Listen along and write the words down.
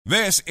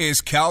This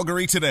is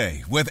Calgary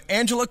Today with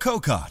Angela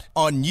Kokott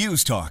on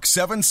News Talk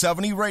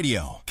 770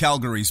 Radio,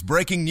 Calgary's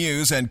breaking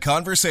news and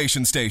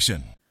conversation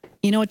station.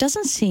 You know, it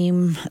doesn't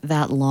seem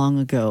that long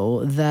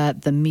ago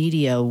that the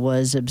media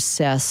was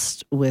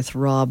obsessed with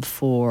Rob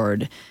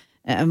Ford,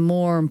 and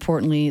more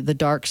importantly, the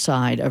dark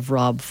side of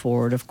Rob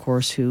Ford, of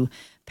course, who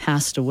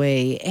passed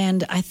away.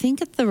 And I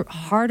think at the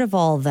heart of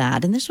all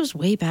that, and this was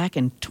way back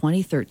in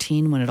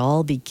 2013 when it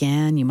all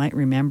began, you might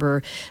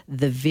remember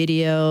the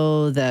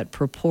video that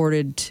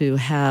purported to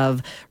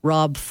have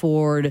Rob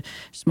Ford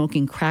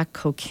smoking crack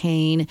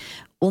cocaine.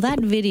 Well,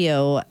 that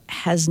video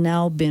has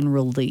now been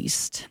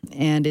released,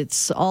 and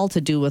it's all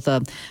to do with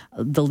the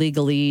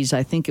legalese.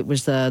 I think it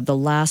was the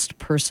last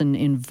person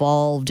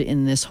involved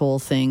in this whole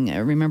thing.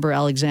 Remember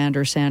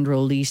Alexander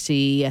Sandro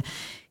Lisi?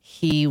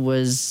 He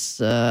was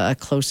a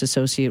close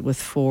associate with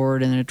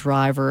Ford and a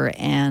driver,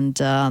 and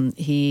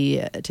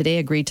he today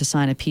agreed to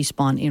sign a peace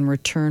bond in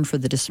return for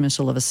the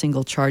dismissal of a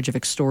single charge of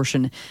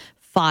extortion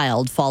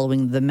filed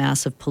following the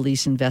massive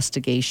police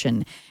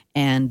investigation.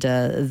 And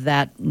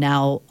that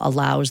now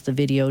allows the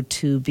video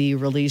to be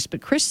released.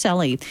 But Chris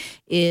Selley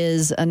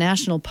is a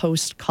National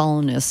Post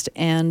columnist,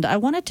 and I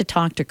wanted to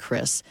talk to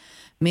Chris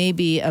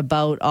maybe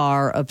about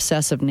our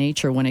obsessive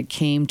nature when it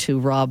came to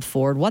Rob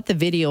Ford, what the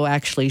video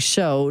actually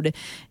showed.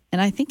 And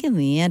I think in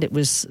the end, it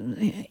was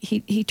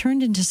he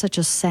turned into such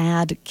a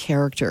sad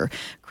character.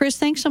 Chris,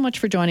 thanks so much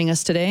for joining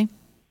us today.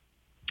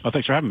 Oh,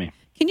 thanks for having me.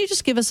 Can you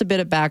just give us a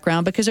bit of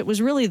background? Because it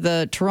was really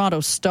the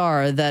Toronto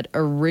Star that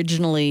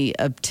originally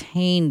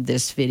obtained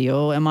this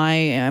video. Am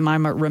I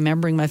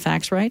remembering my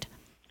facts right?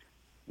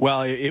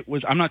 Well, it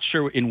was. I'm not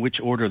sure in which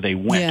order they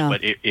went,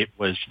 but it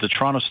was the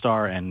Toronto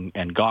Star and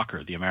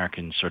Gawker, the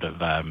American sort of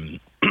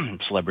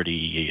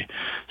celebrity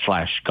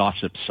 /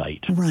 gossip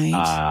site,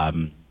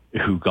 right?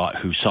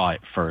 Who saw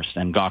it first,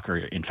 and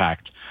Gawker, in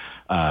fact,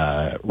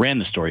 ran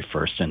the story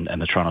first, and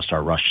the Toronto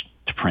Star rushed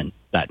to print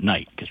that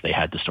night because they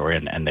had the story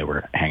and they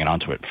were hanging on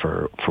to it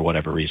for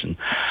whatever reason.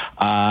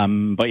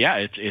 But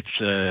yeah,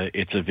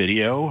 it's a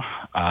video,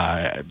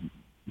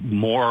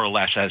 more or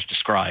less as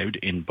described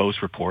in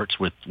both reports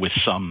with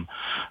some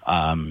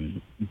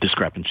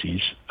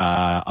discrepancies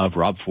of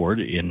Rob Ford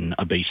in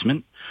a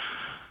basement,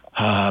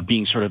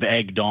 being sort of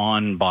egged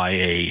on by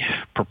a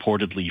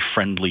purportedly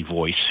friendly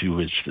voice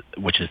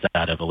which is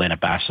that of Elena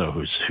Basso,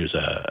 who's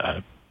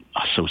a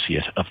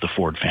associate of the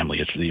Ford family.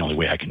 It's the only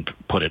way I can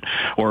put it,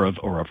 or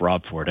of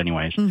Rob Ford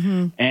anyways.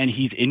 Mm-hmm. And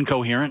he's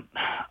incoherent.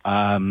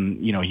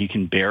 He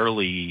can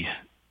barely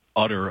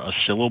utter a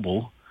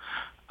syllable.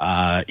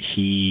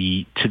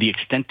 He, to the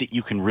extent that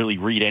you can really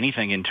read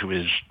anything into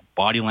his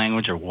body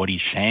language or what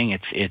he's saying,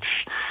 it's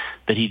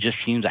that he just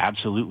seems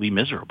absolutely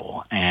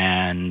miserable.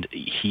 And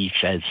he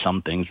says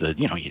some things that,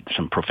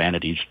 some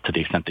profanities to the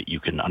extent that you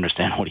can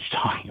understand what he's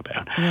talking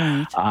about.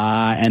 Right.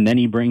 And then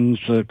he brings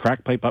the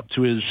crack pipe up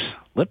to his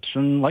lips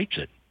and lights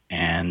it.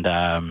 And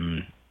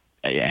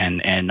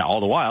all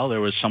the while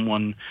there was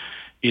someone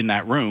in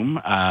that room,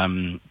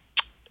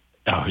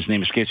 whose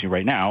name escapes me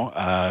right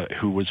now,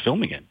 who was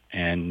filming it.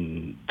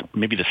 And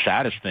maybe the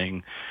saddest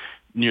thing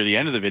near the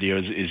end of the video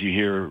is you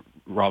hear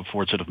Rob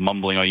Ford sort of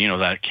mumbling,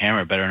 that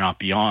camera better not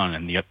be on,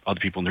 and the other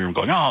people in the room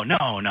going, oh,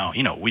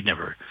 no, we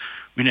never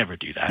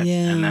do that.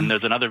 Yeah. And then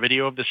there's another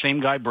video of the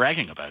same guy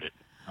bragging about it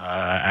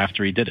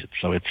after he did it.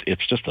 So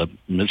it's just a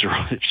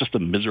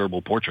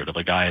miserable portrait of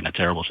a guy in a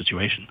terrible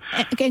situation.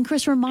 And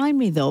Chris, remind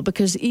me though,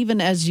 because even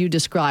as you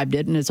described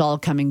it, and it's all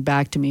coming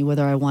back to me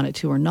whether I want it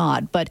to or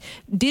not, but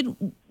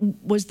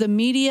was the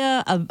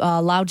media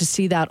allowed to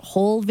see that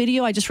whole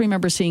video? I just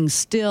remember seeing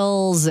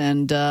stills,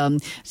 and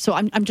so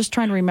I'm just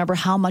trying to remember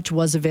how much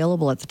was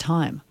available at the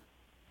time.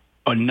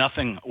 Oh,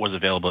 nothing was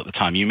available at the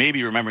time. You may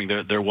be remembering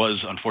there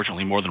was,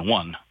 unfortunately, more than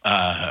one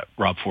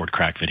Rob Ford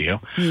crack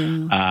video.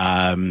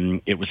 Yeah.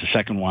 It was the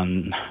second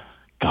one.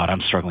 God,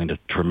 I'm struggling to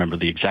remember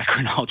the exact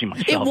chronology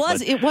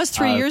myself. It was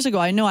 3 years ago.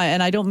 I know,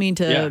 and I don't mean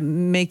to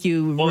make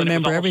you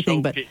remember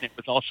everything, but it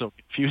was also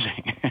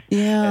confusing.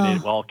 Yeah, and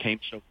it all came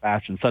so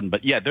fast and sudden.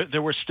 But yeah,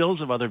 there were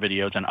stills of other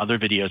videos, and other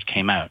videos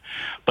came out.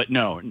 But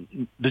no,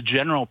 the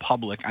general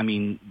public,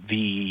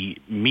 the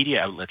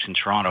media outlets in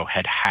Toronto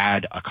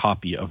had a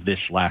copy of this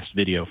last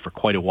video for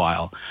quite a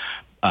while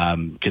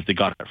because they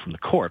got it from the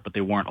court, but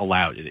they weren't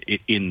allowed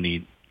in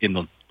the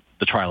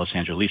trial of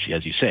Sandro Lisi,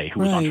 as you say,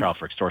 who was on trial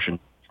for extortion,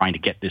 trying to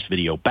get this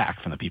video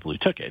back from the people who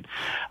took it.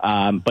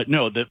 But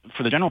no,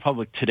 for the general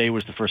public, today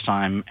was the first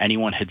time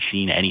anyone had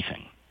seen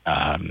anything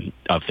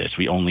of this.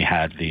 We only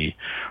had the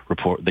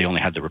report. They only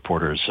had the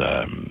reporters'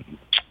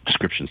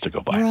 descriptions to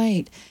go by.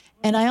 Right.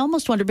 And I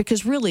almost wonder,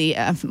 because really,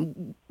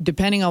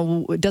 depending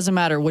on, it doesn't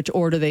matter which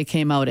order they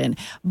came out in,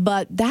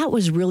 but that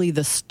was really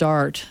the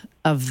start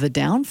of the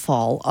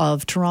downfall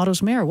of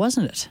Toronto's mayor,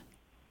 wasn't it?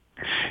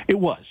 It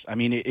was.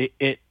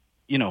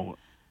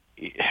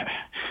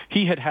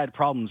 He had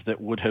problems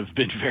that would have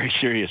been very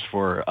serious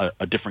for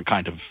a different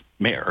kind of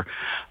mayor,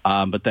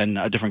 but then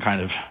a different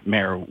kind of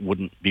mayor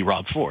wouldn't be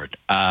Rob Ford.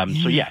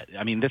 So yeah,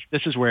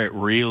 this is where it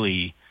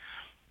really,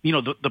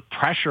 the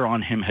pressure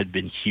on him had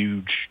been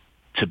huge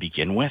to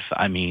begin with.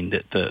 I mean,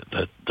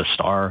 the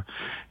Star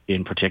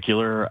in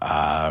particular,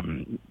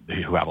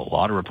 who have a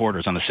lot of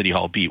reporters on the City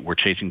Hall beat, were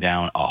chasing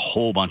down a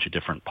whole bunch of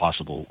different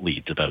possible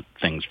leads about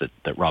things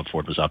that Rob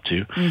Ford was up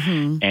to.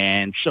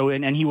 And so,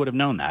 and he would have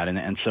known that.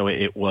 And so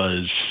he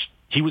was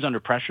under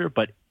pressure,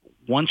 but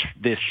once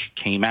this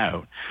came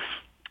out,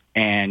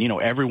 and,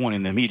 everyone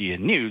in the media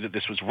knew that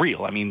this was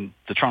real. I mean,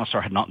 the Toronto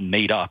Star had not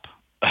made up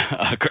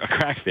a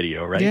crack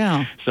video, right?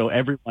 Yeah. So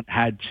everyone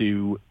had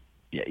to,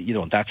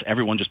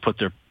 everyone just put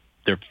their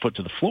foot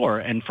to the floor.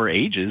 And for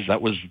ages,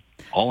 that was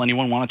all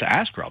anyone wanted to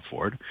ask Rob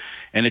Ford.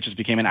 And it just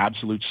became an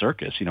absolute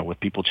circus, with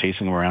people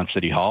chasing him around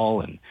City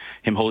Hall and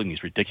him holding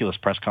these ridiculous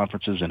press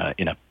conferences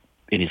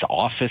in his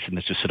office in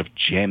this just sort of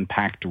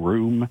jam-packed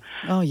room.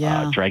 Oh,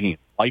 yeah. Dragging his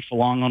wife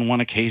along on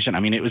one occasion.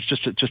 I mean, it was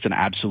just an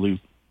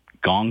absolute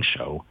gong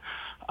show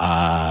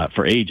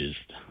for ages.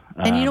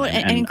 And you know what?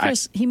 And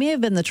Chris, he may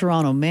have been the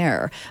Toronto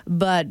mayor,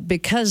 but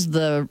because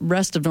the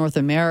rest of North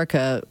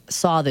America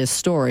saw this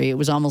story, it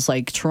was almost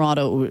like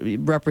Toronto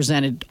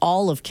represented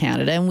all of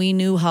Canada, and we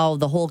knew how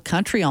the whole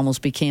country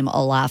almost became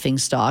a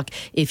laughingstock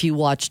if you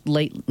watched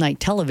late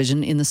night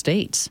television in the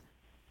States.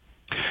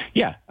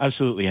 Yeah,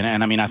 absolutely.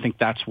 And I mean, I think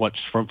that's what's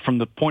from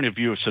the point of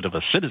view of sort of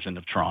a citizen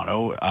of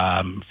Toronto,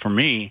 for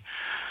me,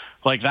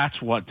 like that's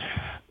what,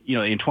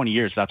 in 20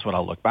 years, that's what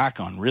I'll look back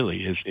on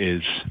really is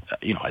as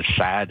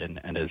sad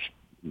and as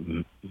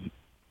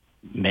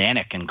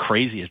manic and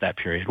crazy as that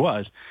period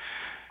was.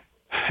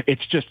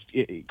 It's just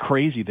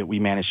crazy that we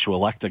managed to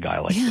elect a guy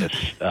like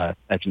this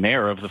as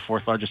mayor of the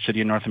fourth largest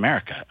city in North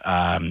America.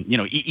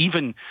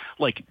 Even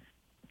like,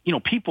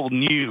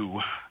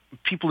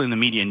 people in the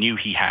media knew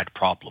he had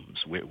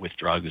problems with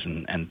drugs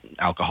and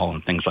alcohol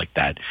and things like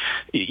that,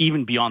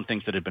 even beyond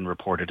things that had been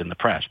reported in the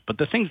press. But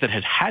the things that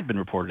had been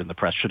reported in the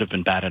press should have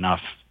been bad enough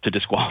to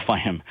disqualify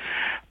him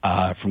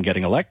from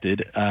getting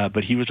elected.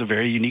 But he was a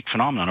very unique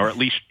phenomenon, or at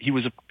least he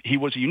was a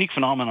unique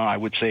phenomenon, I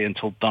would say,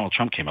 until Donald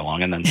Trump came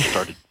along and then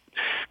started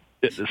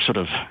sort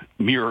of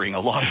mirroring a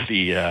lot of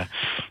the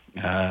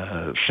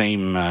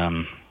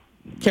same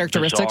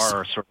characteristics.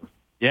 Bizarre sort of,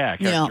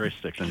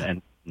 characteristics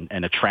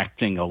and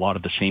attracting a lot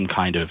of the same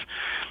kind of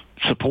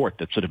support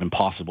that's sort of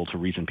impossible to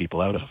reason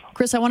people out of.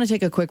 Chris, I want to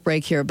take a quick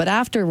break here, but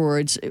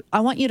afterwards,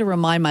 I want you to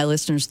remind my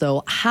listeners,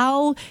 though,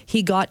 how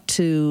he got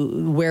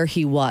to where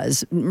he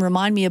was.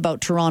 Remind me about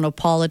Toronto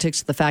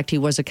politics, the fact he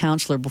was a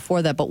councillor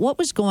before that, but what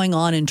was going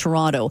on in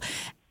Toronto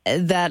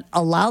that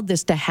allowed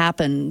this to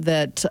happen,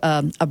 that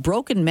a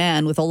broken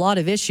man with a lot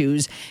of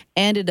issues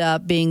ended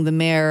up being the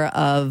mayor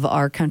of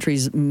our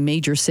country's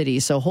major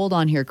city. So hold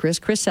on here, Chris.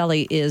 Chris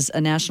Selley is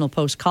a National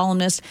Post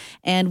columnist,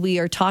 and we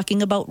are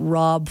talking about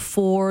Rob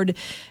Ford,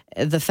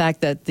 the fact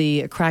that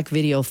the crack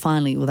video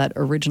finally, that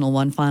original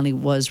one finally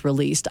was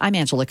released. I'm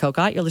Angela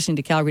Kokott. You're listening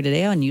to Calgary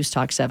Today on News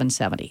Talk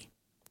 770.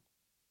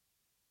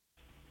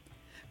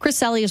 Chris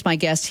Selley is my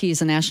guest.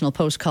 He's a National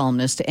Post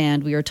columnist,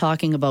 and we are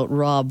talking about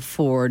Rob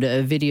Ford,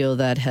 a video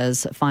that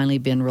has finally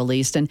been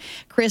released. And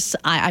Chris,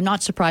 I'm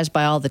not surprised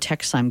by all the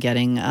texts I'm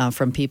getting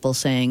from people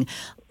saying,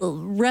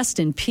 rest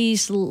in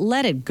peace,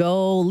 let it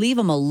go, leave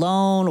him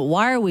alone.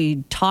 Why are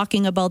we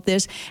talking about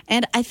this?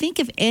 And I think,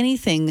 if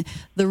anything,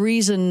 the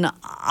reason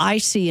I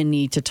see a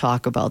need to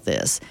talk about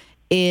this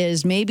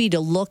is maybe to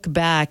look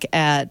back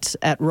at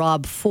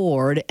Rob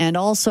Ford, and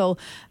also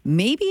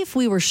maybe if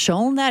we were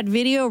shown that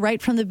video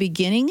right from the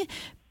beginning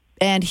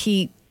and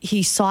he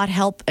sought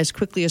help as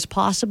quickly as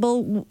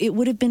possible, it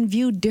would have been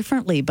viewed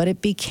differently. But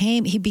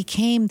he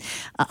became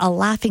a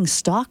laughing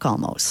stock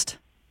almost.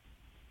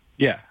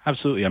 Yeah,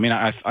 absolutely. I mean,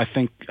 I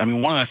think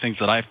one of the things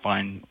that I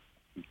find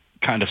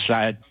kind of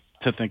sad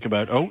to think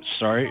about. Oh,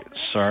 sorry.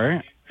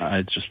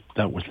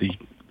 That was the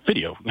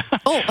video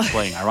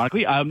playing,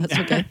 ironically. That's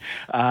okay.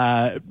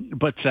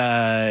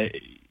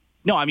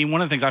 No, I mean,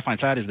 one of the things I find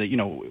sad is that,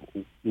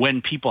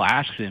 when people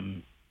ask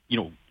him,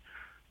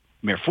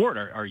 Mayor Ford,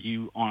 are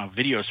you on a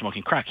video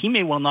smoking crack? He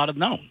may well not have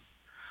known,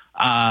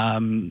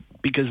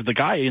 because the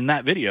guy in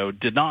that video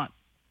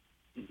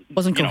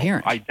wasn't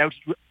coherent. I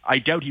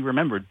doubt he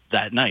remembered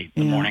that night,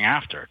 the morning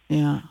after.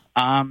 Yeah.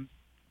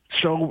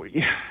 So,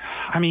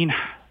 I mean,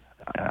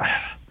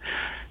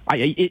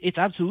 it's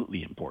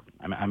absolutely important.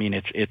 I mean,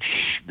 it's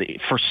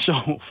for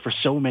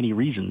so many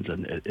reasons,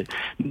 and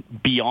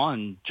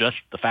beyond just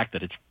the fact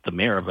that it's the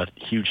mayor of a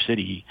huge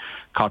city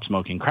caught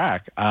smoking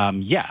crack.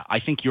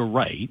 I think you're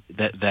right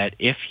that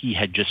if he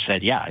had just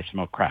said, "Yeah, I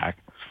smoke crack,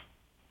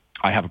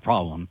 I have a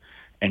problem,"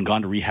 and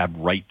gone to rehab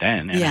right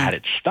then and had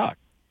it stuck,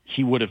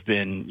 he would have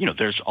been.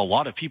 There's a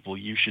lot of people.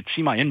 You should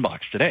see my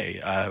inbox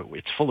today.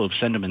 It's full of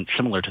sentiments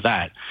similar to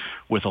that,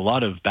 with a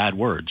lot of bad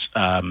words.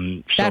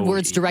 Bad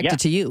words directed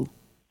to you.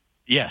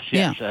 Yes.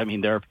 Yeah. I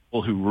mean, there are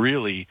people who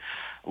really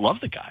love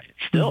the guy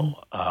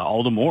still,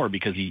 all the more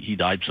because he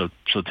died so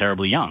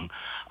terribly young.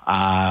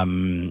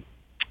 And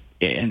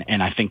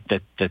I think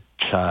that's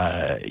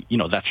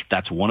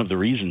one of the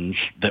reasons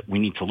that we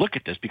need to look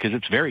at this, because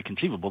it's very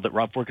conceivable that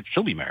Rob Ford could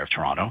still be mayor of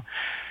Toronto.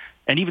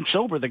 And even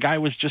sober, the guy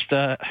was just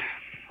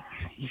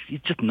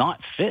he's just not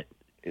fit.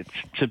 It's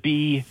to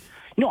be,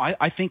 No,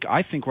 I think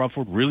Rob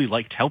Ford really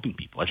liked helping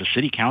people. As a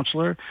city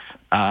councillor,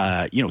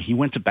 he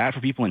went to bat for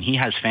people, and he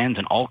has fans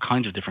in all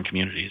kinds of different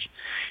communities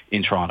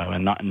in Toronto,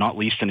 and not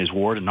least in his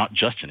ward, and not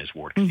just in his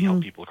ward, because he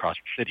helped people across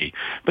the city.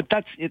 But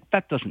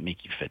that doesn't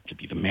make you fit to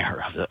be the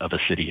mayor of a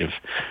city of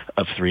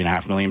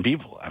 3.5 million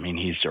people. I mean,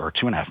 or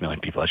 2.5 million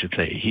people, I should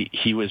say.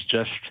 He was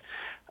just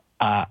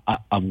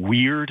a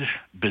weird,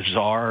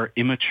 bizarre,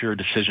 immature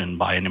decision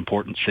by an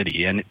important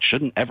city, and it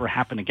shouldn't ever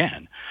happen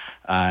again.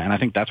 And I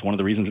think that's one of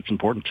the reasons it's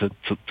important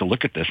to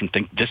look at this and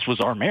think this was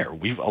our mayor.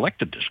 We've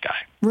elected this guy.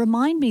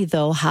 Remind me,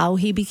 though, how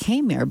he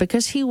became mayor,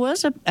 because he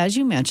was, as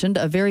you mentioned,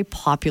 a very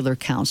popular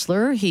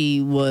councillor.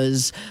 He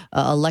was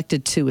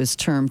elected to his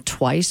term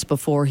twice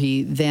before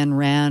he then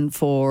ran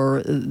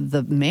for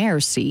the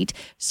mayor's seat.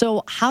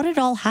 So how did it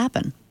all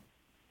happen?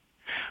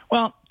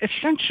 Well,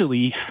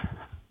 essentially,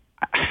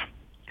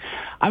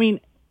 I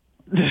mean,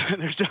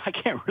 I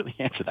can't really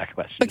answer that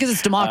question. Because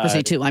it's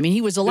democracy, too. I mean,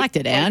 he was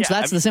elected, and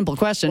that's the simple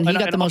question. He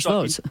got the most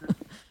votes.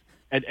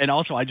 And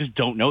also, I just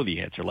don't know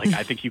the answer. Like,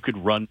 I think you could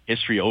run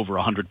history over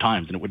 100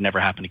 times, and it would never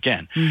happen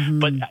again.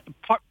 But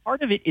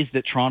part of it is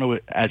that Toronto,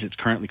 as it's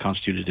currently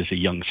constituted, is a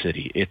young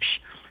city.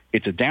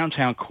 It's a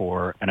downtown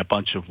core and a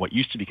bunch of what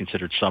used to be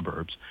considered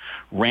suburbs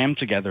rammed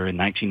together in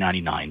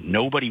 1999.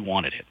 Nobody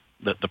wanted it.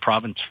 The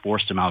province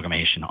forced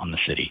amalgamation on the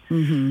city.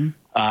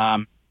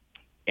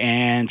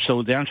 And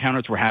so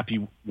downtowners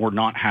were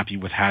not happy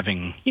with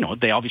having,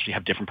 they obviously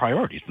have different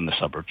priorities than the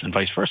suburbs and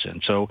vice versa.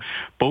 And so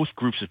both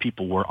groups of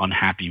people were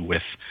unhappy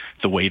with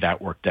the way that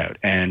worked out.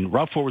 And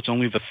Rob Ford was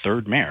only the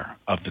third mayor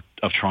of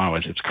Toronto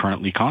as it's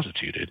currently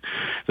constituted.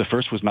 The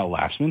first was Mel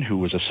Lastman, who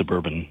was a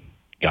suburban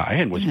guy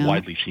and was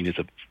widely seen as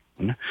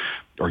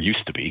or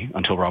used to be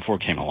until Rob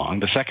Ford came along.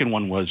 The second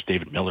one was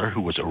David Miller,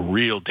 who was a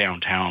real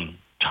downtown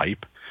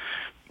type.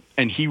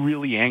 And he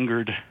really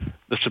angered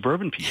the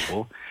suburban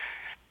people.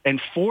 And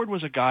Ford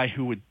was a guy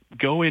who would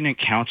go in and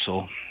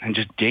council and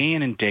just day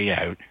in and day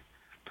out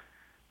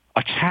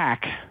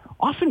attack,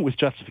 often with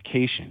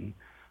justification,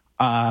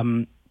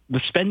 the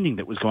spending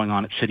that was going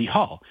on at City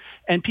Hall.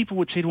 And people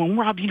would say to him,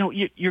 Rob,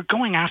 you're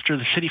going after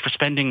the city for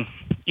spending,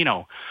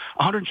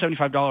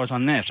 $175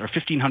 on this or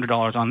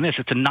 $1,500 on this.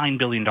 It's a $9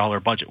 billion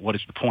budget. What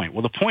is the point?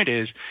 Well, the point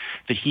is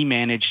that he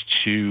managed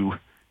to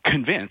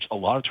convince a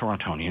lot of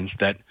Torontonians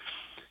that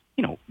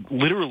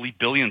literally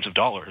billions of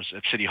dollars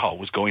at City Hall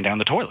was going down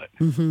the toilet.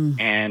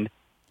 And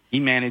he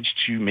managed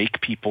to make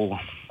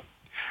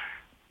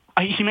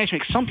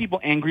some people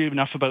angry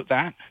enough about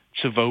that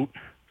to vote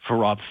for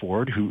Rob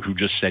Ford, who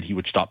just said he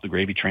would stop the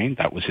gravy train.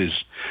 That was his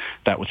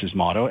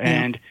motto.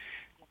 And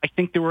I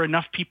think there were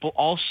enough people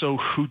also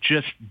who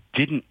just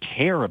didn't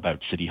care about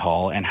City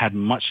Hall and had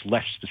much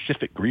less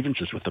specific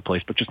grievances with the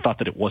place, but just thought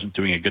that it wasn't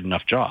doing a good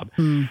enough job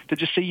to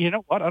just say, you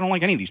know what, I don't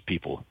like any of these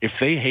people. If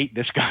they hate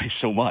this guy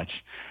so much,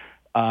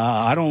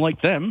 I don't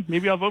like them.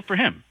 Maybe I'll vote for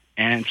him.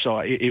 And so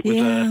it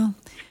was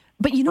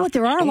But you know what?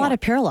 There are a lot of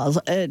parallels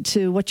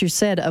to what you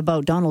said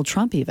about Donald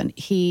Trump even.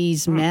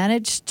 He's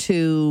managed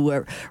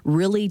to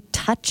really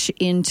touch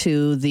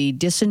into the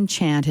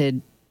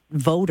disenchanted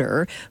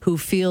voter who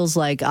feels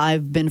like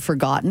I've been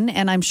forgotten.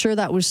 And I'm sure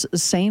that was the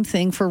same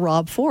thing for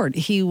Rob Ford.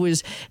 He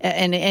was,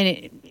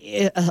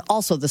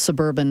 also the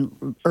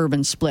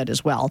suburban-urban split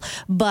as well.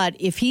 But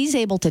if he's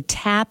able to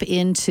tap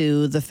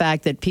into the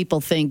fact that people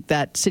think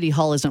that City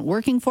Hall isn't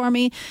working for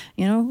me,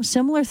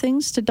 similar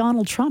things to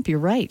Donald Trump, you're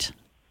right.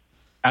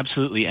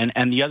 Absolutely.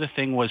 And the other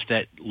thing was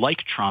that, like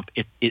Trump,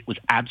 it was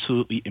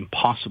absolutely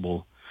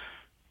impossible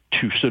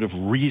to sort of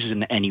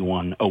reason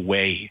anyone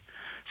away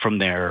from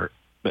their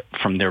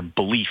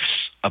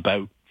beliefs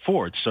about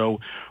Ford.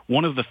 So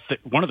one of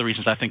the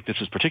reasons I think this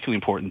is particularly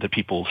important that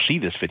people see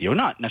this video,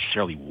 not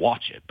necessarily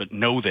watch it, but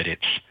know that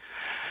it's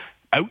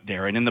out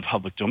there and in the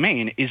public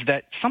domain, is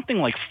that something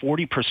like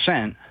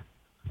 40%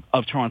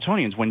 of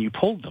Torontonians, when you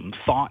polled them,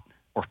 thought,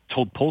 or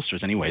told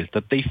pollsters anyways,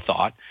 that they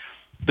thought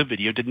the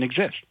video didn't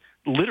exist.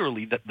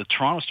 Literally, that the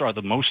Toronto Star,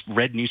 the most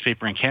read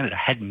newspaper in Canada,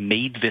 had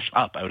made this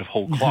up out of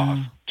whole cloth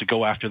to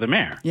go after the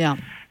mayor. Yeah.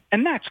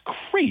 And that's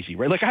crazy,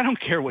 right? Like, I don't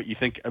care what you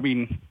think. I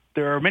mean,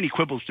 there are many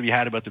quibbles to be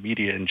had about the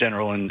media in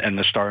general and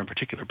the Star in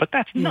particular, but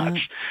that's nuts.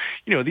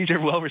 These are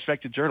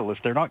well-respected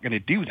journalists. They're not going to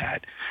do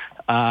that.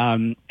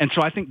 And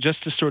so I think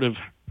just to sort of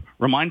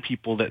remind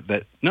people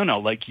that no,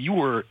 like, you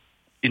were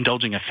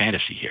indulging a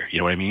fantasy here. You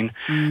know what I mean?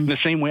 In the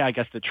same way, I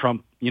guess, that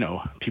Trump,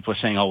 people are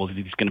saying, oh, well,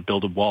 he's going to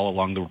build a wall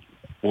along the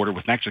border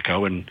with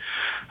Mexico and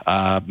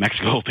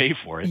Mexico will pay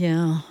for it.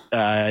 Yeah.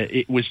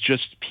 It was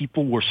just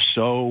people were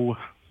so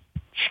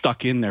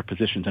stuck in their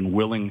positions and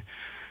willing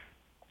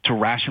to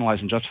rationalize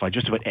and justify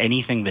just about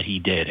anything that he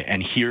did.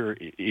 And here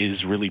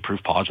is really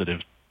proof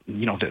positive,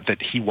 that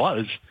he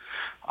was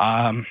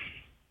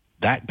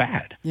that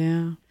bad.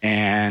 Yeah.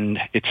 And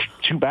it's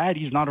too bad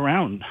he's not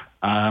around.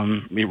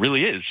 It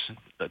really is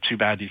too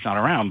bad he's not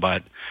around.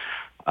 But,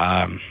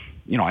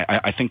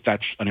 I think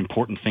that's an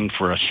important thing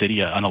for a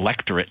city, an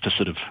electorate to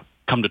sort of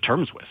come to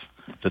terms with,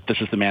 that this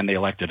is the man they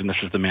elected and this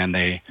is the man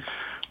they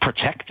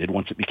protected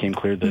once it became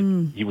clear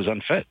that he was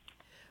unfit.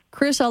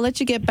 Chris, I'll let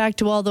you get back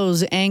to all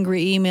those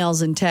angry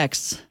emails and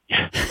texts.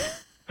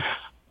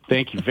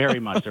 Thank you very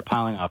much. They're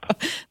piling up.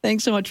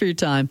 Thanks so much for your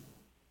time.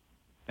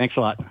 Thanks a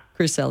lot.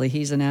 Chris Selley,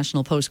 he's a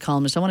National Post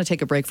columnist. I want to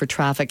take a break for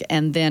traffic,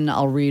 and then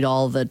I'll read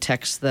all the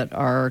texts that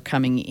are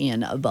coming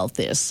in about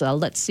this.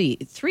 Let's see.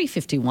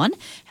 3:51,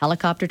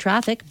 helicopter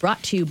traffic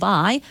brought to you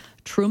by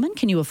Truman.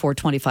 Can you afford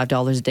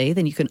 $25 a day?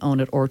 Then you can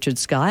own at Orchard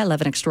Sky.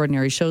 11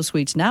 extraordinary show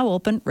suites now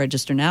open.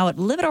 Register now at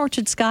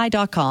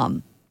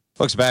liveatorchardsky.com.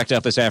 Looks backed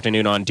up this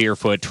afternoon on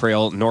Deerfoot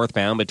Trail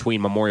northbound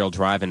between Memorial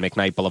Drive and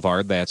McKnight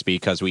Boulevard. That's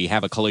because we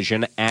have a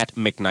collision at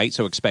McKnight,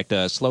 so expect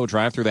a slow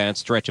drive through that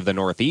stretch of the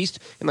northeast.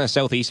 In the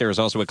southeast, there is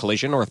also a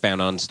collision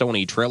northbound on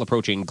Stony Trail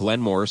approaching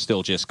Glenmore,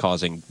 still just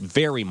causing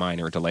very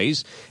minor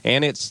delays.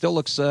 And it still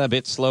looks a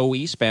bit slow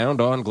eastbound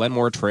on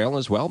Glenmore Trail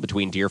as well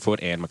between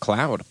Deerfoot and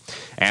McLeod.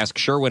 Ask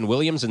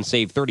Sherwin-Williams and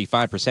save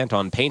 35%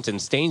 on paints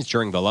and stains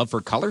during the Love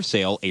for Color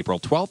sale April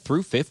 12th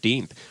through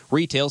 15th.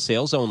 Retail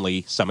sales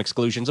only. Some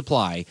exclusions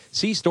apply.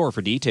 See store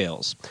for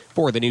details.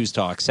 For the News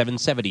Talk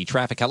 770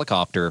 Traffic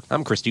Helicopter,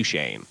 I'm Chris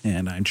Duchesne.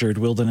 And I'm Jared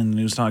Wilden in the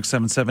News Talk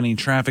 770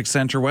 Traffic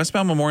Center.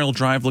 Westbound Memorial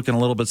Drive looking a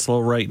little bit slow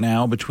right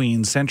now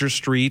between Center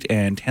Street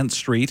and 10th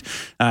Street.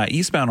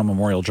 Eastbound on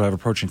Memorial Drive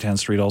approaching 10th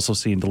Street also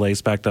seeing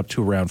delays backed up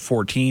to around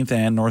 14th.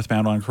 And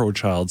northbound on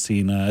Crowchild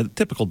seeing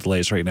typical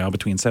delays right now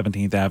between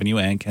 17th Avenue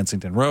and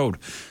Kensington Road.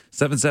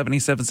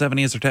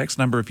 770-770 is our text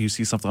number. If you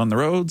see something on the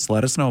roads,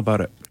 let us know about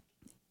it.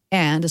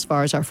 And as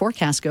far as our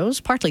forecast goes,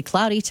 partly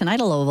cloudy tonight,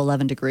 a low of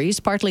 11 degrees.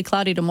 Partly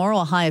cloudy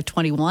tomorrow, a high of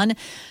 21.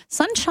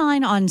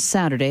 Sunshine on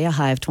Saturday, a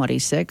high of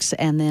 26.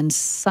 And then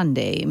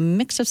Sunday,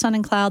 mix of sun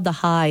and cloud, the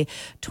high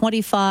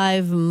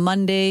 25.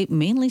 Monday,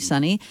 mainly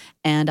sunny,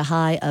 and a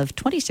high of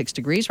 26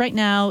 degrees. Right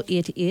now,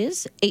 it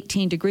is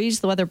 18 degrees.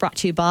 The weather brought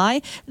to you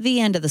by the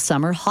end of the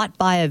summer hot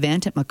buy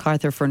event at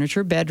MacArthur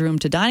Furniture. Bedroom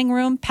to dining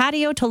room,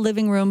 patio to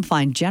living room.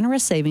 Find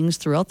generous savings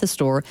throughout the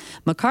store.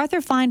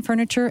 MacArthur Fine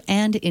Furniture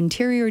and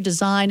Interior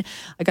Design.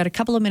 I got a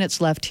couple of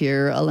minutes left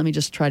here. Let me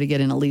just try to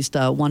get in at least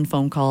one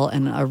phone call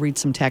and read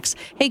some texts.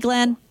 Hey,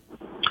 Glenn.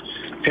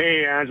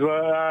 Hey,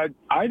 Angela.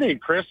 I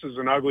think Chris is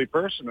an ugly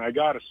person, I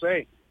got to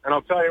say. And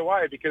I'll tell you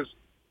why. Because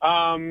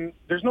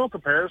there's no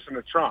comparison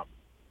to Trump.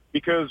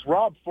 Because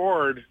Rob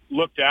Ford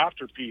looked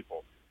after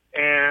people.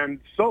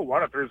 And so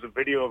what if there's a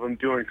video of him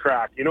doing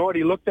crack? You know what?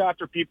 He looked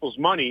after people's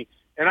money.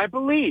 And I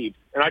believe,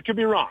 and I could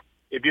be wrong,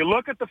 if you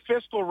look at the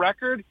fiscal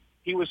record,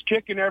 he was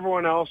kicking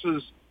everyone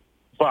else's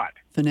butt.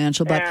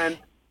 Financial butt. And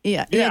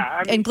Yeah.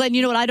 I mean, and Glenn,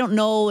 you know what? I don't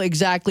know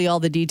exactly all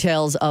the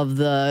details of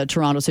the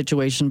Toronto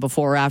situation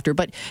before or after,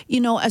 but, you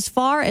know, as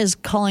far as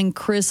calling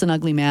Chris an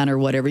ugly man or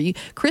whatever,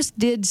 Chris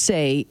did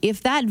say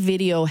if that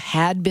video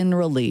had been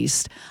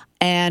released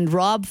and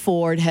Rob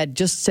Ford had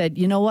just said,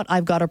 you know what,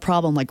 I've got a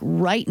problem, like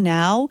right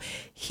now,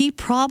 he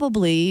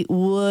probably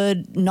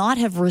would not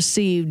have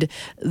received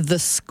the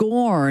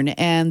scorn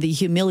and the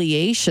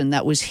humiliation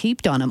that was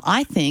heaped on him.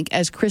 I think,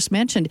 as Chris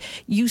mentioned,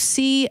 you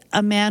see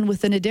a man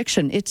with an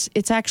addiction.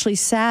 It's actually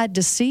sad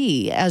to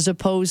see, as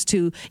opposed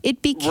to he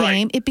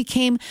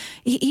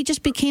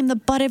just became the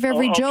butt of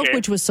every joke,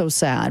 which was so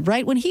sad,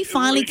 right? When he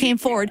finally came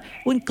forward,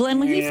 when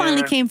he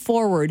finally came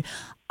forward,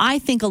 I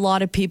think a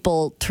lot of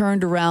people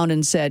turned around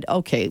and said,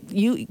 okay,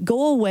 you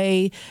go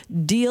away,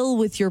 deal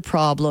with your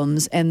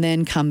problems, and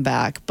then come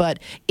back. But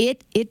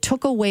it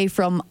took away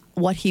from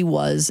what he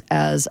was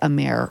as a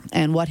mayor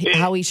and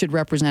how he should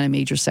represent a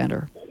major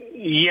center.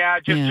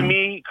 To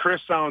me, Chris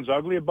sounds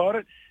ugly about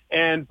it.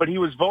 But he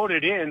was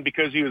voted in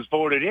because he was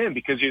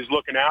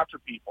looking after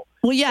people.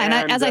 Well, yeah,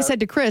 and as I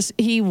said to Chris,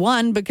 he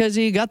won because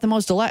he got the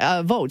most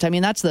votes. I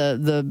mean, that's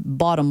the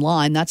bottom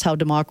line. That's how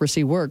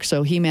democracy works.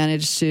 So he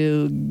managed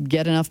to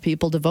get enough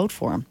people to vote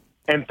for him.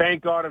 And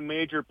thank God a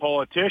major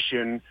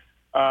politician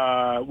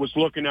was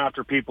looking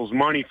after people's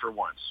money for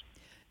once.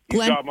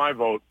 Glenn, he got my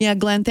vote. Yeah,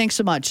 Glenn, thanks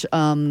so much.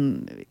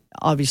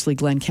 Obviously,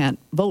 Glenn can't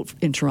vote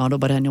in Toronto,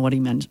 but I know what he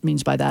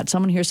means by that.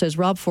 Someone here says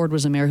Rob Ford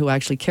was a mayor who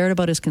actually cared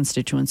about his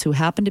constituents, who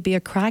happened to be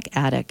a crack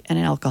addict and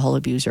an alcohol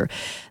abuser.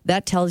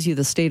 That tells you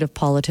the state of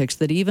politics,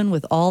 that even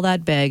with all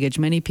that baggage,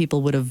 many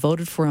people would have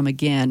voted for him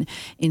again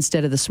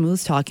instead of the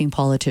smooth-talking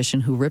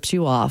politician who rips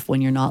you off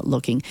when you're not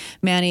looking.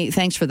 Manny,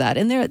 thanks for that.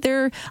 And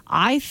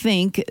I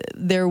think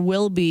there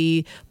will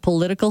be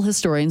political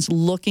historians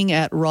looking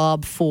at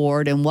Rob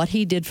Ford and what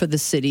he did for the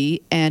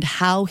city and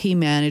how he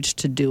managed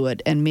to do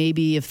it, and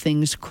maybe if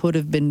things could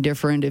have been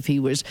different if he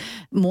was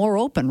more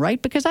open,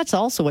 right? Because that's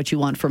also what you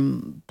want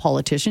from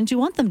politicians. You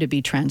want them to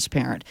be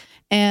transparent.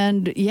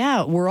 And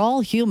yeah, we're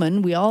all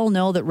human. We all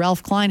know that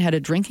Ralph Klein had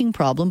a drinking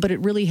problem, but it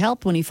really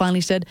helped when he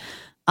finally said,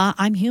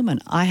 I'm human.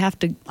 I have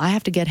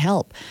to get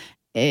help.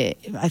 I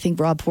think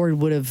Rob Ford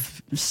would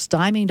have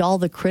stymied all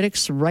the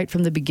critics right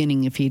from the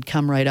beginning if he'd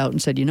come right out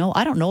and said,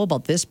 I don't know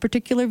about this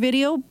particular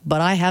video, but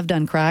I have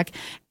done crack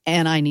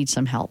and I need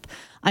some help.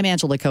 I'm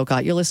Angela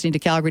Kokott. You're listening to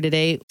Calgary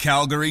Today.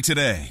 Calgary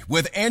Today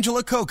with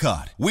Angela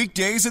Kokott.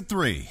 Weekdays at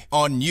 3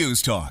 on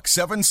News Talk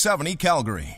 770 Calgary.